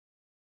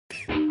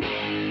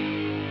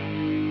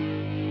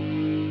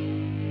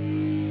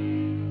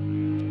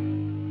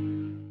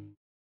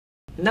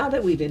Now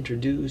that we've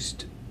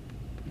introduced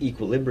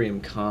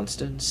equilibrium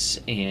constants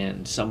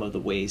and some of the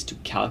ways to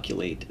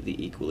calculate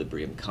the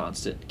equilibrium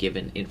constant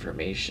given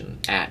information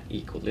at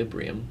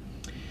equilibrium,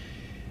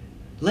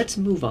 let's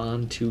move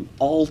on to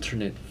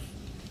alternate,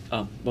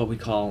 what we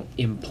call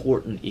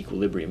important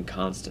equilibrium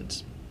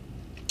constants.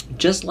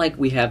 Just like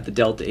we have the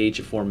delta H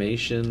of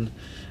formation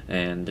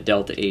and the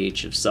delta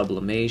H of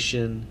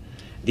sublimation,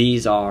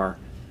 these are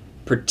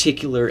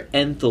particular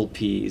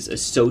enthalpies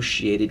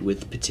associated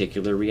with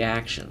particular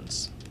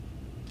reactions.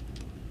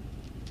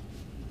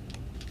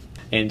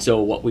 And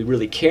so what we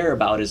really care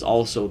about is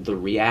also the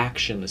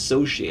reaction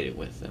associated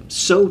with them.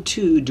 So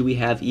too do we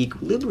have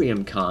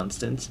equilibrium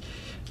constants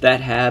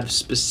that have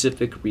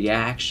specific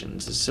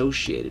reactions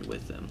associated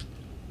with them.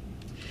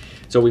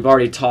 So we've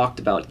already talked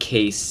about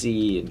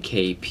Kc and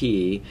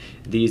Kp.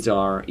 These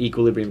are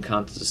equilibrium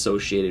constants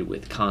associated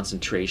with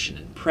concentration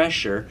and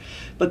pressure,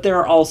 but there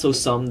are also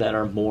some that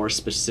are more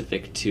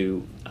specific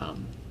to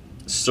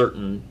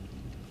certain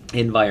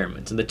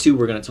environments. And the two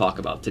we're going to talk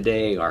about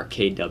today are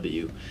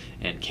Kw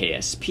and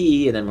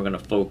Ksp, and then we're going to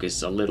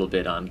focus a little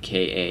bit on Ka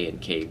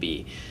and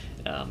Kb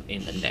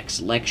in the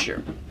next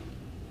lecture.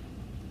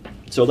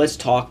 So let's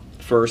talk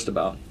first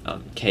about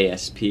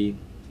Ksp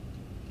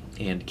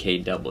and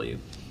Kw.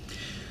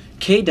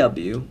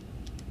 Kw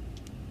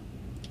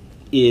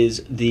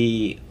is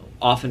the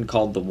often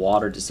called the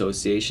water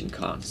dissociation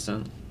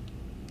constant,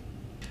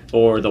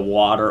 or the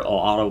water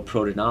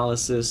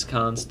autoprotonalysis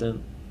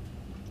constant,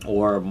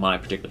 or my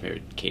particular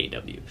favorite,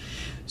 Kw.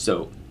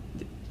 So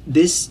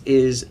this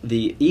is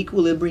the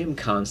equilibrium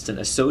constant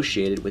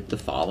associated with the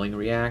following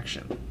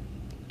reaction.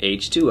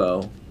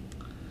 H2O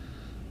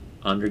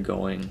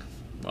undergoing,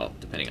 well,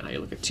 depending on how you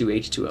look at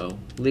 2H2O,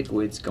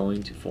 liquids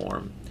going to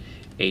form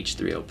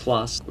H3O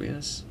plus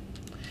aqueous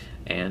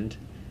and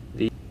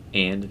the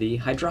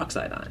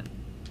hydroxide ion.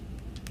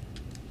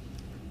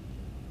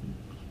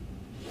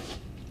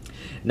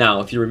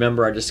 Now, if you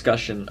remember our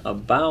discussion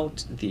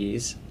about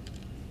these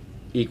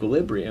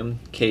equilibrium,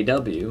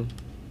 Kw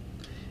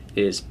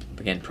is,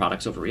 again,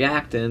 products over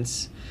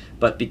reactants,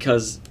 but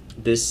because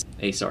this,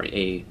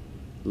 a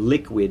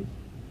liquid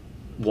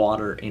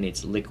water in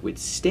its liquid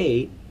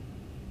state,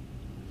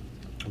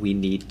 we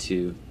need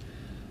to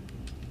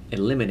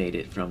eliminate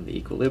it from the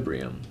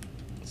equilibrium.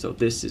 So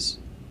this is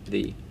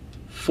the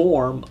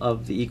form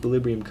of the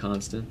equilibrium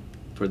constant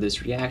for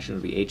this reaction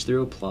would be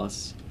H3O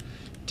plus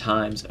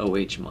times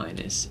OH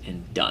minus,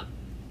 and done.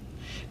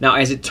 Now,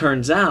 as it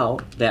turns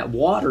out, that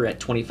water at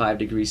 25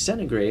 degrees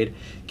centigrade,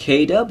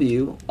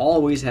 Kw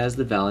always has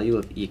the value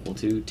of equal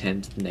to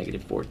 10 to the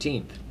negative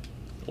 14th,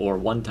 or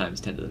 1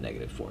 times 10 to the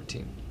negative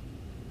 14th.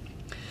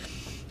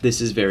 This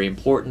is very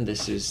important.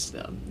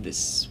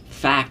 This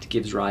fact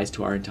gives rise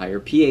to our entire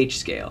pH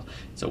scale.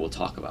 So we'll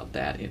talk about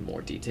that in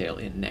more detail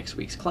in next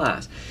week's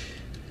class.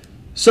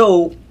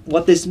 So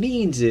what this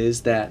means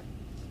is that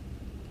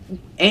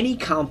any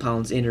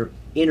compounds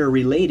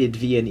interrelated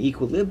via an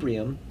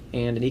equilibrium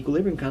and an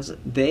equilibrium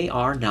constant, they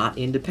are not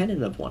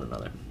independent of one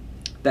another.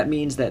 That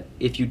means that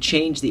if you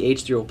change the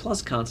H3O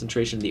plus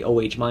concentration, the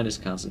OH minus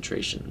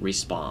concentration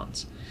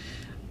responds.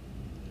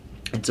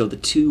 And so the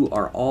two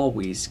are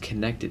always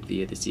connected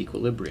via this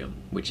equilibrium,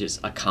 which is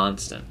a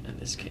constant in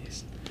this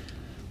case,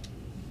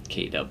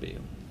 Kw.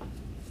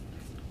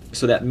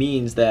 So that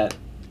means that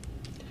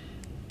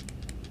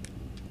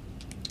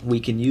we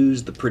can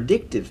use the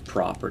predictive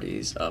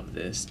properties of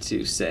this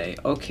to say,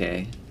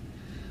 okay,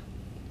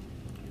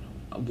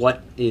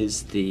 what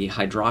is the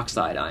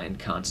hydroxide ion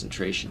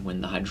concentration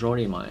when the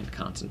hydronium ion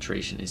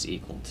concentration is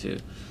equal to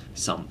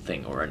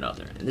something or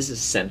another? And this is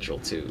central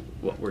to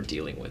what we're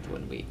dealing with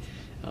when we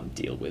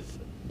deal with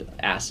the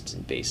acids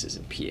and bases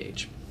and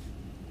pH.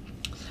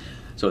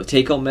 So the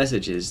take-home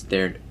message is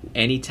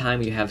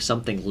anytime you have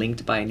something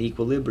linked by an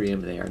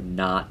equilibrium, they are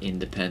not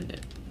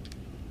independent.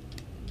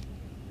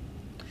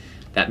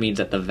 That means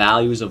that the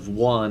values of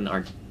one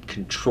are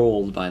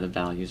controlled by the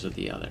values of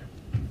the other.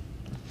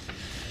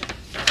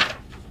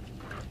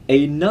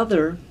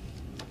 Another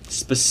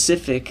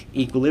specific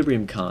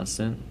equilibrium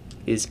constant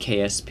is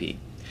Ksp.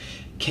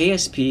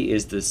 Ksp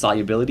is the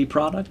solubility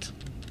product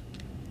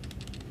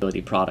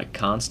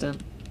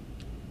constant,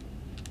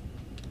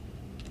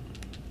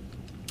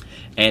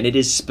 and it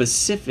is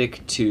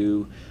specific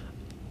to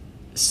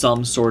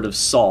some sort of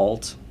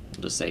salt.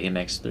 We'll just say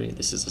MX3.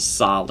 This is a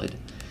solid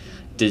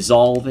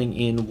dissolving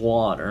in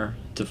water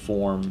to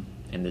form,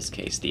 in this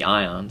case, the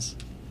ions.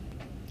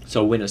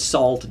 So when a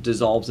salt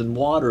dissolves in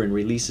water and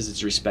releases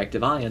its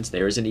respective ions,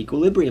 there is an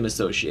equilibrium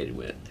associated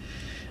with it.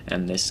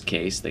 In this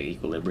case, the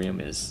equilibrium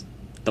is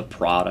the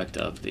product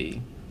of the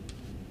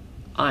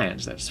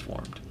ions that's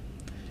formed.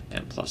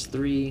 M plus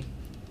 3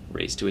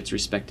 raised to its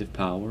respective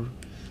power,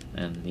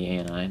 and the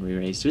anion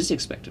raised to its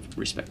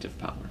respective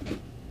power.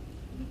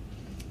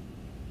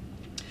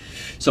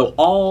 So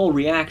all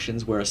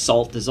reactions where a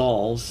salt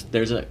dissolves,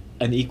 there's an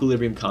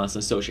equilibrium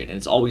constant associated, and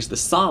it's always the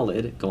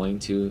solid going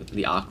to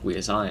the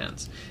aqueous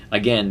ions.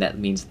 Again, that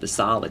means the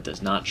solid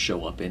does not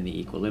show up in the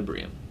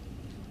equilibrium.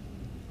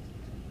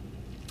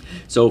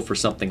 So for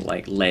something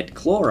like lead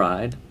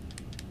chloride,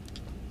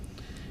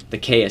 the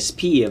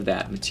KSP of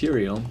that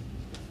material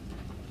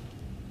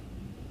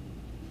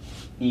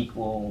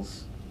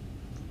equals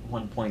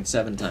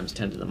 1.7 times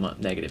 10 to the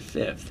negative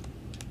fifth.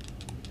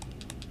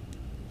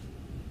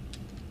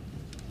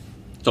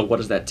 So what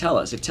does that tell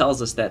us? It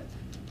tells us that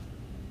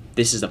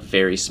this is a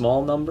very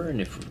small number,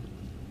 and if,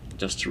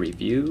 just to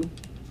review,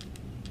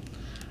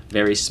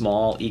 very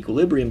small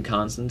equilibrium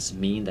constants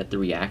mean that the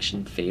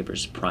reaction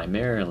favors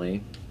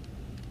primarily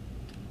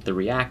the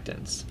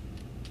reactants,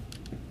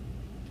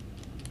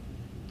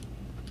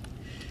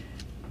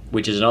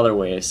 which is another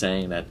way of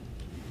saying that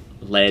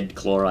lead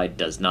chloride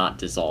does not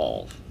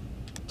dissolve.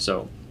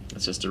 So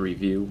that's just a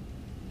review.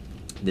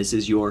 This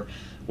is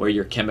where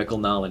your chemical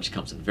knowledge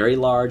comes in. Very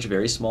large,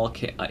 very small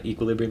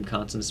equilibrium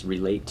constants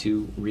relate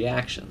to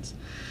reactions.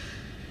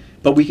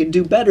 But we can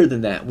do better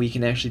than that. We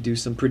can actually do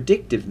some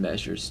predictive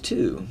measures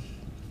too.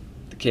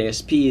 The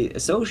KSP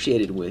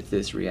associated with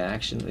this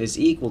reaction is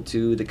equal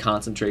to the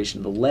concentration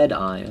of the lead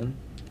ion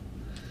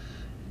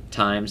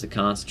times the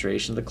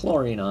concentration of the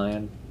chlorine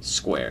ion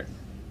squared.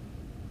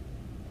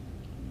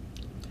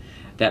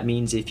 That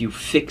means if you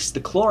fix the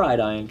chloride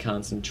ion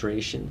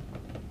concentration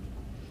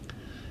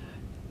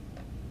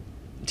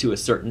to a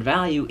certain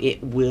value,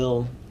 it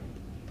will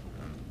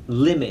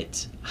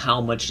limit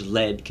how much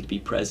lead could be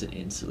present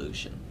in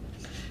solution.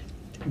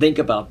 Think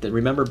about that.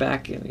 Remember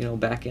back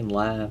in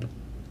lab,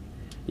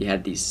 you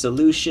had these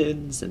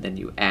solutions, and then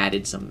you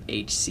added some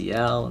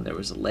HCl, and there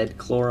was a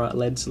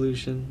lead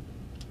solution.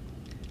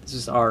 This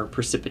is our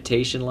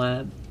precipitation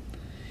lab.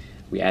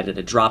 We added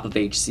a drop of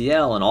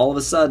HCl, and all of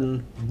a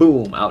sudden,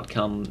 boom, out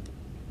comes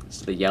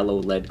the yellow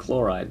lead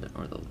chloride,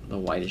 or the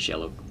whitish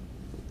yellow,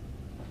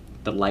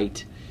 the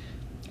light.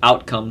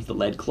 Out comes the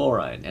lead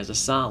chloride as a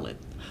solid.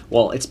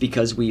 Well, it's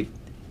because we've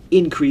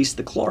increased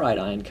the chloride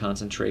ion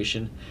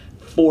concentration,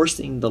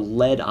 forcing the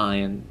lead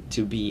ion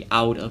to be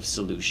out of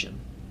solution,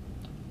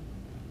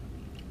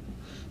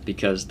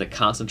 because the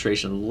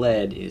concentration of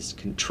lead is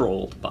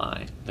controlled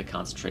by the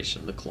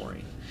concentration of the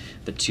chlorine.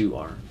 The two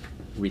are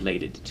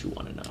related to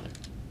one another.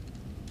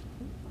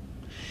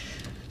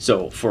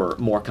 So for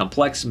more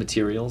complex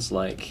materials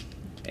like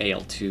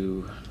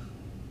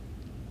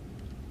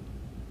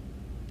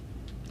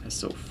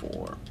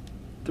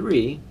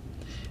Al2SO4-3,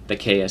 the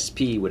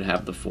KSP would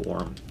have the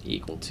form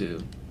equal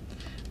to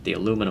the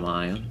aluminum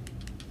ion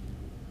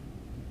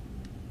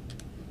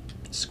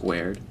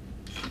squared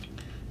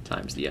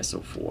times the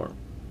SO4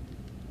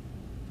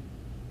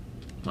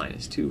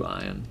 minus 2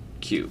 ion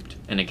cubed.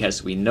 And I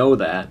guess we know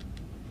that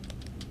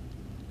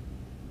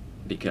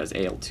because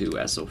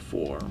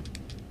Al2SO4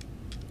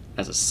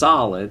 as a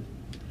solid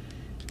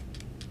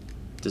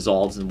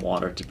dissolves in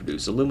water to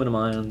produce aluminum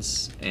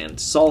ions and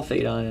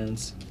sulfate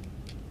ions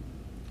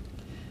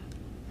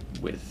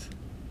with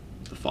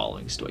the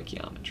following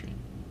stoichiometry.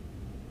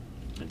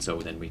 And so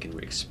then we can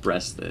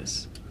express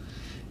this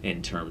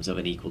in terms of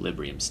an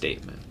equilibrium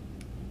statement.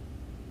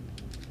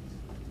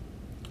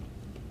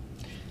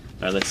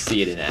 Now let's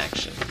see it in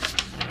action.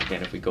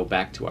 Again, if we go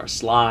back to our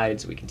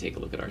slides, we can take a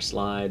look at our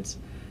slides.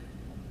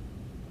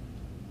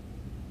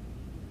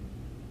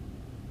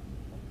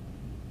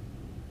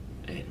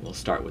 And we'll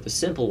start with a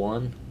simple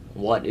one.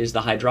 What is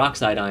the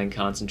hydroxide ion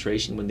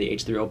concentration when the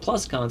H3O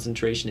plus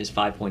concentration is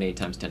 5.8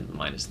 times 10 to the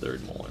minus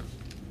third molar?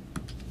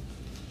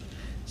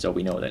 So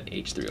we know that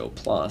H3O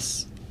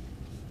plus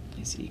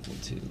is equal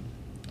to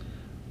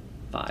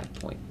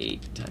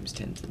 5.8 times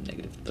 10 to the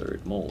negative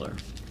third molar.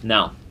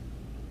 Now,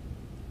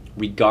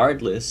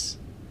 regardless,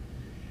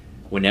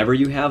 whenever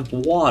you have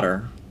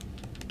water,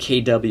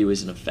 Kw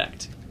is in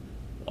effect.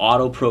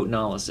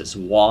 Autoprotonolysis,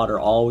 water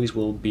always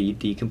will be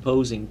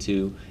decomposing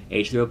to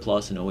H3O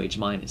plus and OH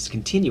minus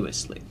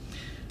continuously.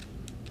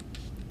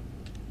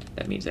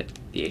 That means that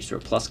the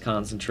H3O plus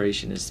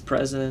concentration is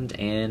present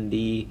and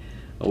the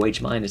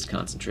OH minus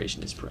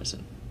concentration is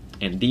present.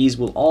 And these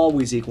will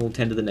always equal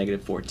 10 to the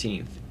negative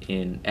 14th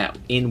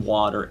in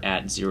water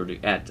at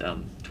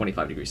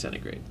 25 degrees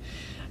centigrade.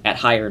 At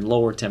higher and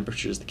lower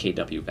temperatures, the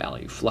Kw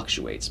value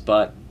fluctuates,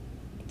 but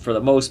for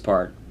the most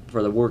part,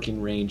 for the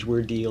working range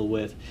we're dealing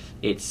with,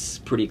 it's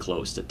pretty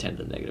close to 10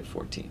 to the negative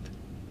 14th.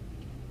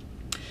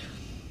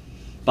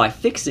 By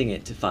fixing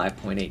it to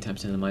 5.8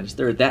 times 10 to the minus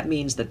third, that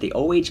means that the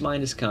OH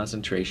minus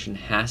concentration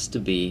has to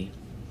be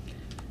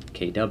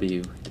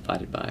Kw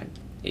divided by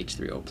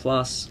H3O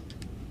plus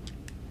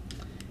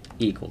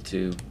equal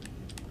to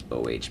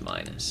OH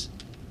minus.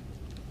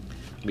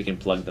 We can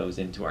plug those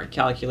into our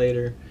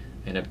calculator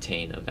and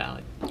obtain a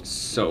value.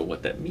 So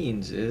what that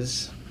means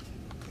is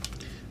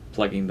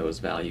plugging those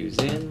values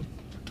in.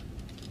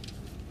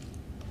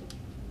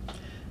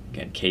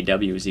 Again,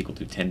 Kw is equal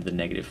to 10 to the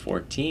negative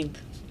 14th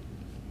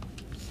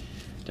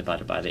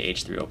divided by the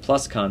H3O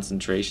plus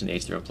concentration. The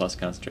H3O plus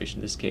concentration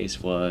in this case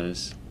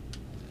was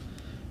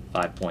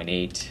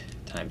 5.8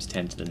 times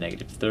 10 to the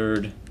negative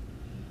third.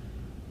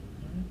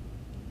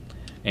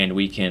 And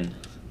we can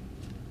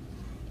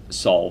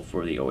solve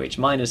for the OH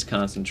minus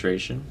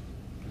concentration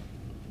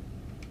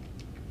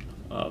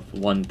of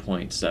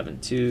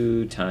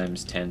 1.72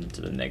 times 10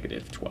 to the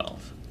negative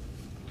 12.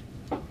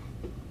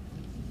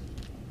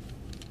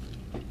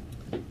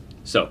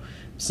 So,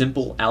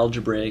 simple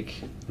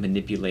algebraic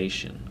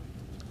manipulation.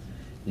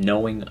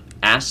 Knowing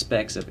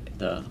aspects of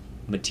the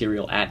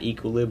material at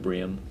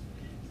equilibrium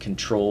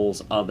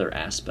controls other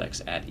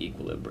aspects at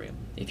equilibrium.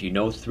 If you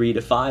know 3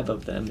 to 5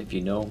 of them, if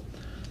you know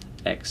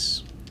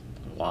x,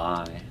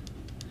 y,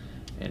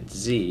 and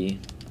z,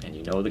 and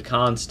you know the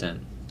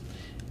constant,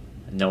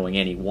 knowing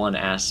any one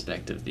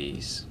aspect of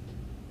these,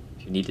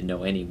 if you need to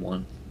know any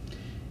one,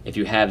 if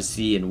you have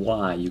z and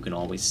y, you can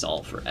always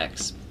solve for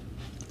x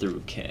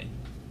through k.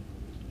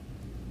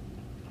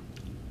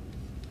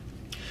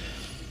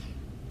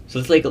 So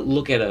let's take a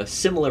look at a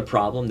similar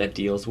problem that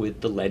deals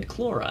with the lead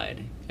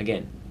chloride.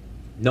 Again,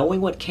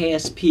 knowing what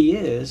KSP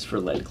is for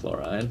lead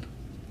chloride,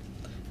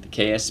 the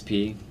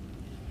KSP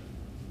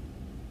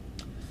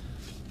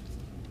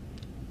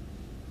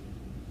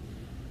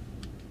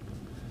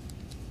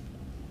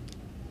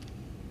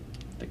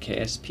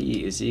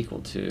is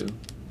equal to, in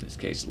this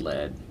case,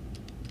 lead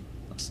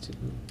plus 2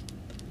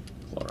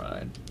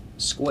 chloride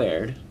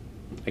squared.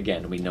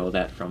 Again, we know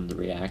that from the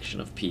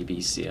reaction of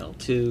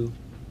PbCl2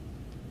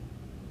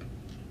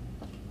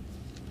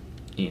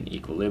 in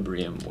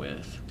equilibrium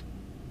with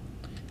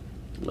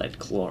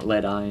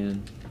lead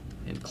ion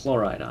and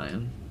chloride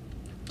ion,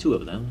 2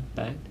 of them, in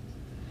fact.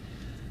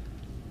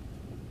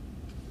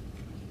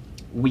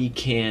 We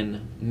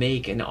can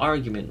make an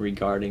argument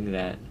regarding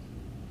that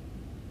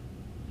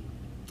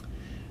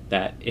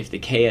if the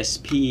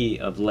KSP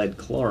of lead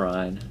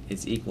chloride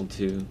is equal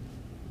to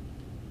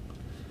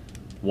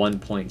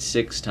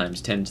 1.6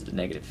 times 10 to the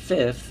negative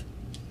 5th,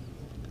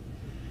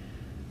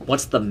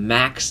 what's the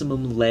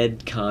maximum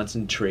lead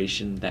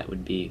concentration that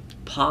would be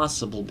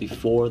possible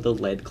before the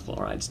lead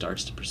chloride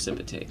starts to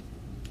precipitate?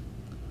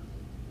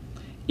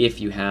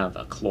 If you have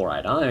a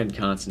chloride ion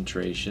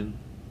concentration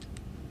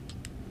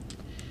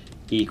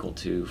equal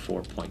to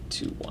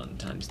 4.21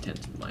 times 10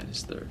 to the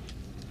minus 3rd.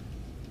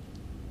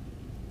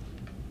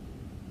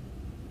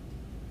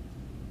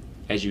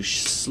 As you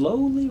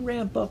slowly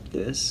ramp up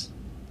this,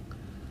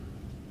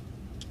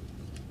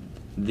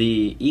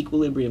 the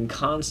equilibrium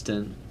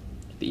constant,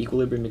 the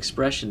equilibrium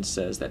expression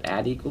says that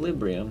at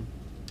equilibrium,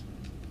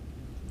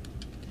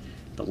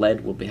 the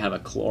lead will have a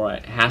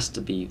chloride, has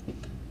to be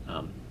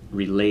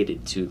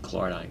related to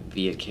chloride ion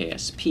via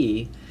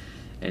KSP,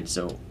 and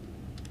so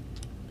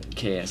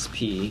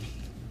KSP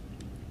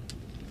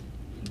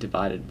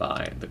divided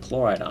by the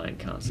chloride ion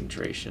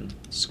concentration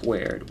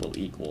squared will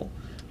equal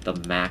the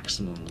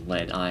maximum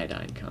lead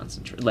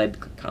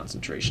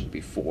concentration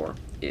before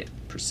it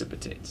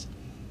precipitates.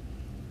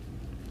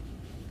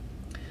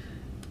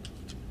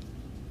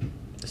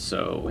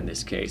 So in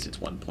this case, it's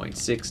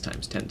 1.6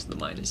 times 10 to the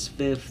minus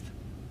 5th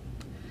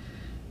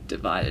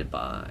divided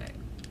by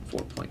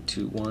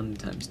 4.21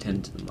 times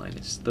 10 to the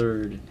minus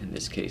 3rd, in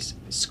this case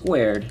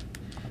squared,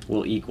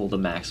 will equal the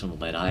maximum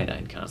lead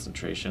iodine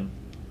concentration.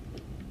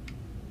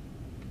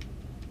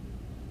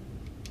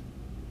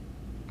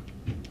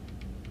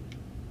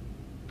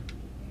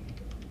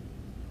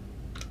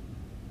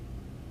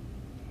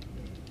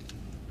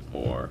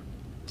 Or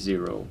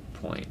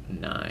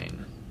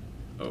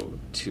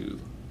 0.902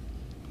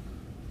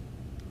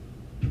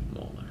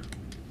 molar.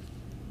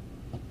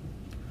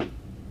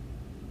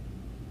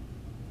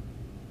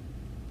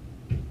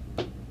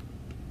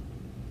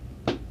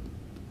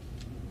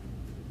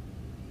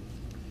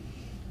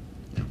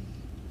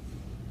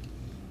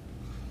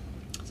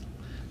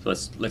 So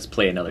let's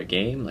play another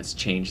game. Let's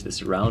change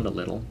this around a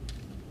little.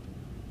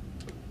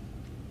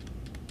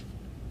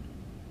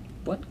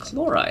 What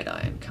chloride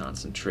ion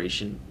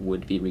concentration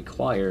would be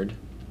required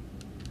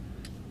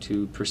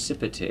to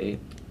precipitate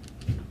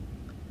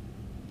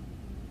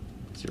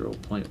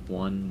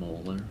 0.1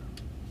 molar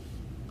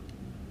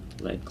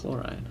lead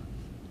chloride?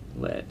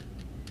 Lead.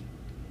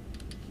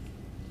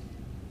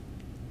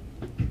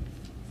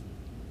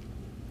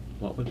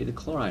 What would be the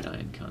chloride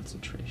ion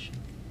concentration?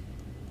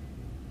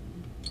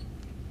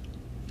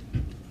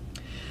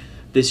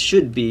 This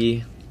should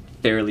be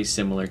fairly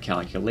similar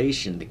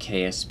calculation, the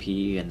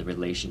KSP and the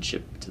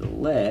relationship to the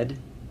lead.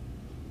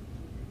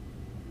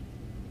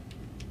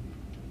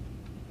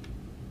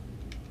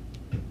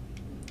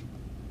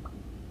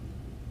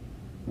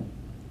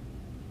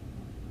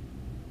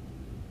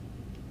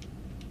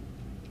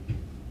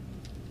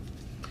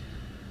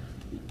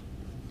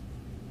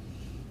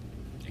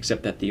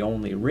 Except that the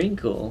only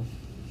wrinkle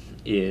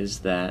is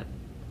that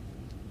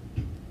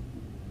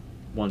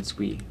once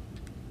we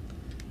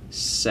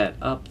set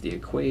up the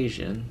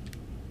equation,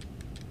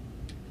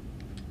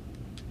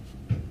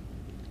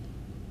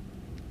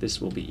 this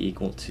will be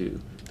equal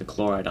to the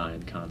chloride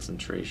ion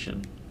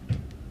concentration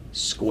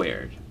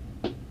squared.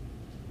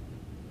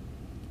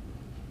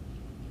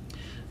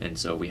 And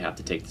so we have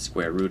to take the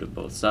square root of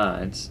both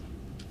sides.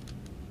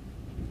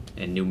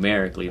 And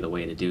numerically, the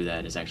way to do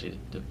that is actually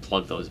to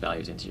plug those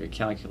values into your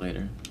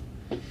calculator.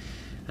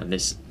 And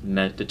this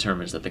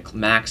determines that the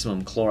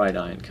maximum chloride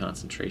ion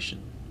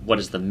concentration, what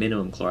is the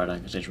minimum chloride ion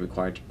concentration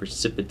required to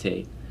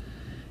precipitate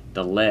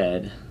the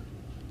lead,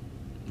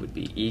 would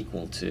be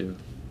equal to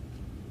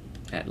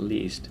at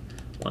least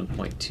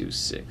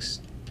 1.26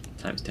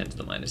 times 10 to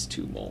the minus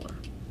 2 molar.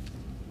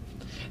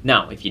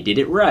 Now, if you did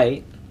it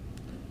right,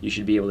 you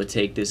should be able to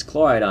take this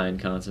chloride ion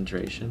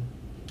concentration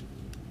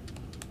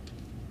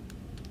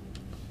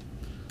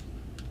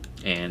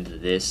and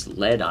this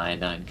lead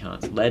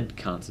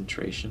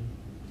concentration,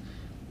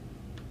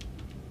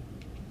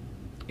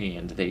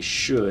 and they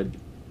should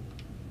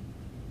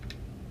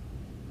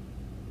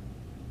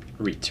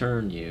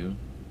return you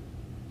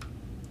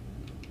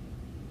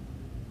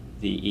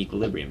the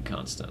equilibrium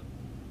constant.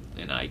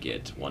 And I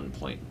get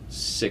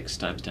 1.6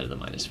 times 10 to the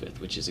minus 5th,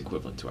 which is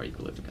equivalent to our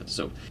equilibrium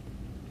constant.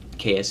 So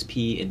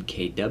KSP and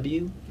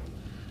KW,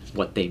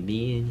 what they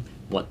mean,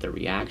 what the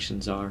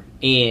reactions are,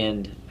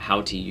 and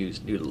how to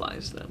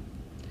utilize them.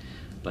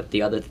 But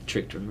the other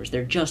trick to remember is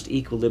they're just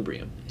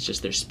equilibrium. It's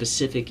just their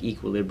specific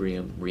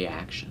equilibrium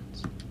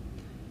reactions.